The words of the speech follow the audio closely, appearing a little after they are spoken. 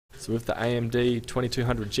So with the AMD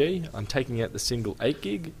 2200G, I'm taking out the single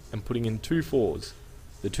 8GB and putting in two 4s.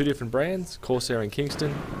 The two different brands, Corsair and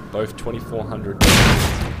Kingston, both 2400.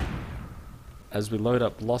 As we load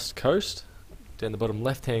up Lost Coast, down the bottom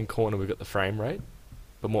left hand corner we've got the frame rate,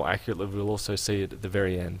 but more accurately we'll also see it at the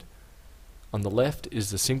very end. On the left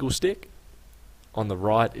is the single stick, on the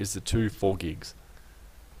right is the two 4GB.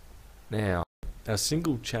 Now, our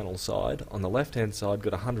single channel side on the left hand side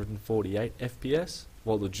got 148 FPS,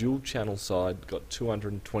 while the dual channel side got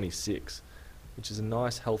 226, which is a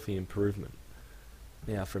nice healthy improvement.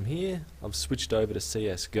 Now from here I've switched over to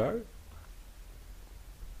CSGO,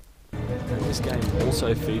 and this game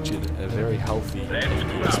also featured a very healthy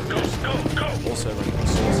FPS boost, also running on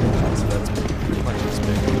source engine, so that's pretty much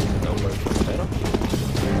expected that they'll both get better.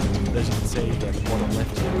 As you can see down the bottom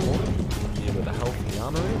left hand corner, here where the health and the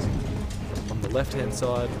armour is, on the left hand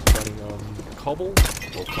side running on Cobble,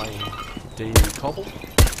 or playing D Cobble,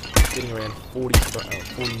 getting around 40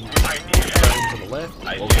 frames on the left,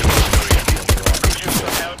 while getting 60 on the right.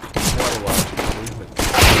 Quite a large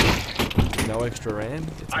improvement. No extra RAM,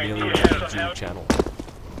 it's merely a dual channel.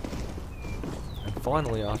 And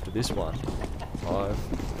finally, after this one, I've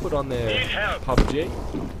put on there PUBG.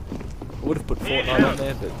 I would have put Fortnite on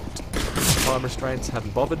there, but time restraints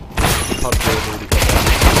haven't bothered. PUBG have already got that.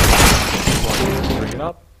 Bring it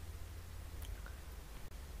up.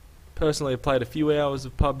 Personally, I've played a few hours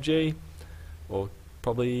of PUBG, or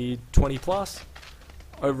probably 20 plus.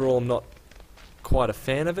 Overall, I'm not quite a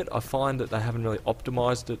fan of it. I find that they haven't really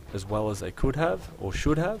optimized it as well as they could have, or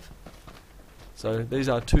should have. So these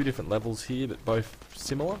are two different levels here, but both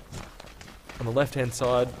similar. On the left hand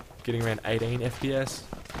side, getting around 18 FPS.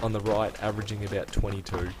 On the right, averaging about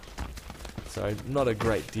 22. So not a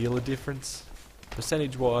great deal of difference.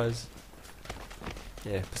 Percentage-wise,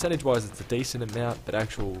 it's a decent amount, but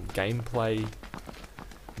actual gameplay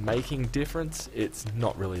making difference, it's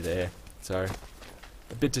not really there. So,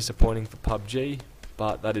 a bit disappointing for PUBG,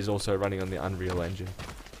 but that is also running on the Unreal Engine.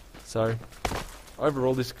 So,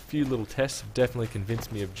 overall, this few little tests have definitely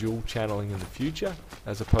convinced me of dual channeling in the future,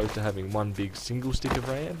 as opposed to having one big single stick of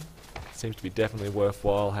RAM. It seems to be definitely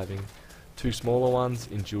worthwhile having two smaller ones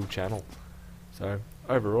in dual channel. So,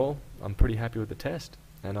 overall, I'm pretty happy with the test,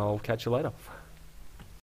 and I'll catch you later.